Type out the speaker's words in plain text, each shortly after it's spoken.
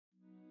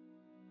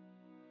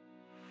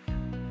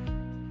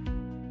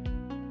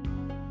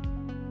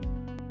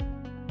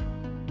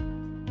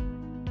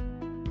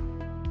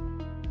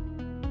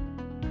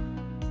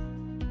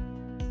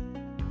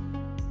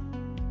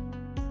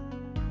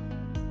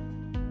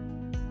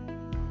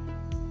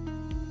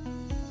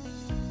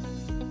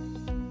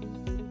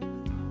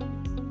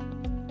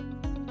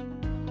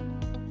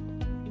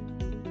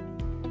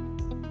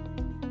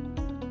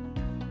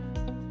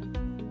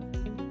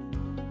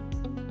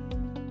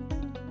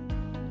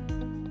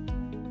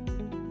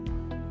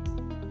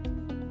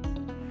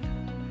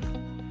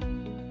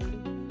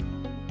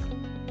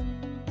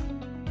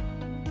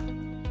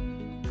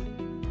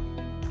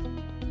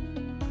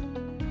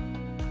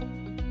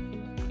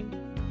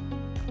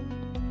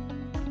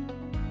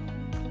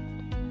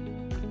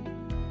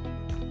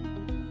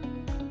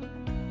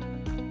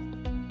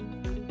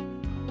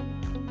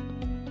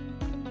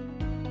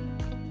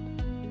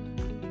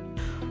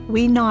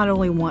We not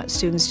only want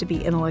students to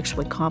be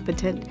intellectually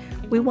competent,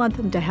 we want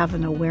them to have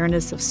an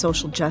awareness of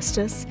social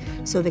justice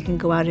so they can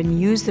go out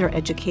and use their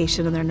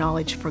education and their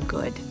knowledge for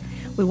good.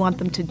 We want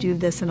them to do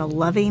this in a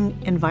loving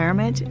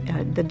environment.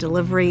 The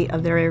delivery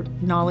of their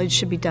knowledge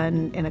should be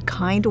done in a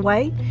kind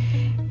way,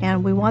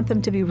 and we want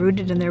them to be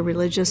rooted in their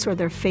religious or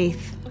their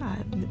faith,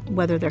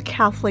 whether they're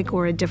Catholic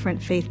or a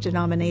different faith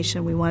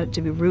denomination. We want it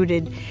to be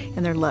rooted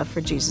in their love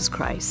for Jesus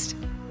Christ.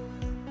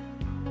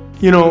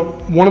 You know,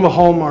 one of the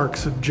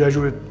hallmarks of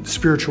Jesuit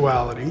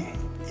spirituality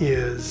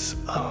is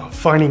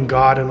finding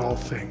God in all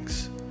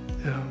things.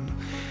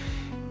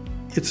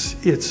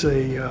 It's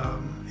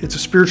a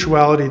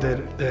spirituality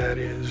that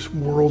is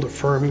world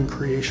affirming,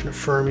 creation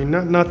affirming.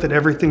 Not that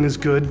everything is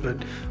good, but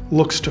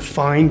looks to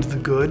find the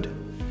good.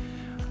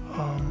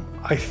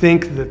 I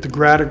think that the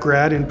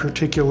Grad in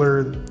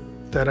particular,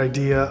 that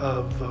idea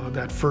of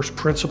that first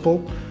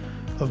principle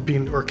of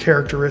being, or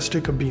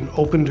characteristic of being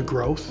open to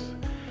growth,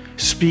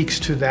 speaks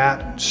to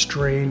that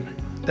strain,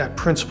 that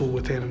principle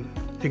within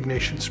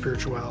Ignatian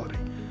spirituality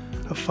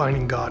of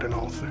finding God in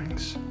all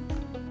things.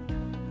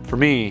 For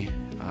me,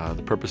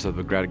 the purpose of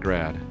the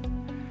Grad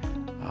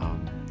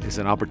is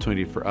an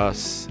opportunity for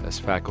us as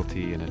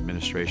faculty and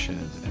administration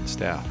and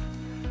staff.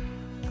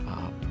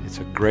 It's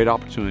a great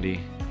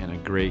opportunity and a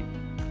great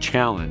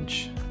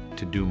challenge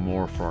to do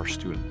more for our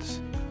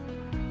students,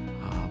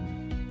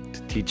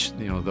 to teach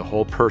the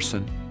whole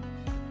person.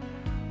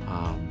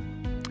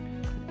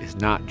 Is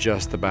not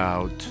just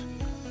about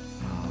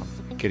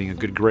getting a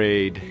good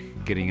grade,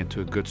 getting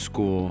into a good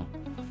school.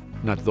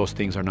 Not that those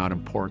things are not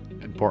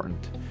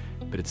important,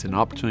 but it's an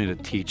opportunity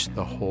to teach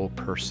the whole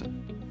person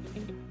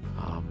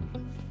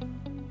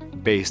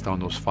based on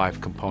those 5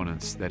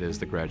 components that is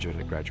the graduate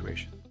and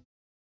graduation.